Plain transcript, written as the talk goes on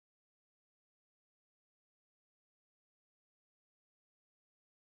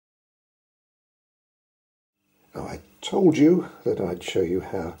Now, I told you that I'd show you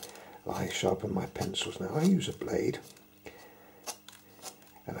how I sharpen my pencils. Now, I use a blade,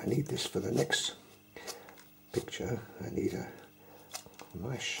 and I need this for the next picture. I need a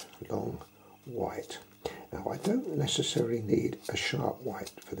nice long white. Now, I don't necessarily need a sharp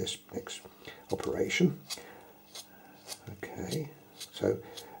white for this next operation. Okay, so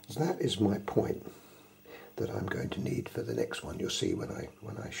that is my point that I'm going to need for the next one. You'll see when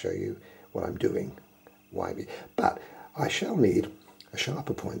I show you what I'm doing. Why? But I shall need a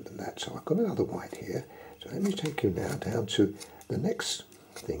sharper point than that. So I've got another white here. So let me take you now down to the next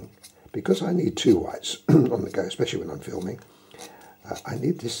thing. Because I need two whites on the go, especially when I'm filming, I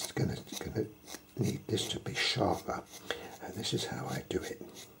need this. Gonna need this to be sharper, and this is how I do it.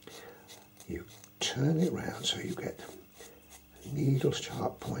 You turn it round so you get a needle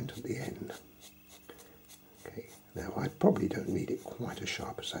sharp point at the end. Okay. Now I probably don't need it quite as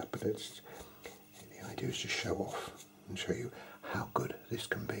sharp as that, but it's the idea is to show off and show you how good this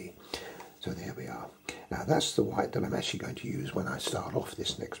can be. So there we are. Now that's the white that I'm actually going to use when I start off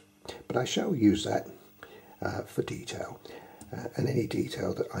this next. But I shall use that for detail and any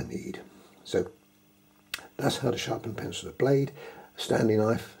detail that I need. So that's how to sharpen pencil with a blade, a Stanley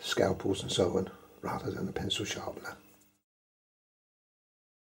knife, scalpels and so on, rather than a pencil sharpener.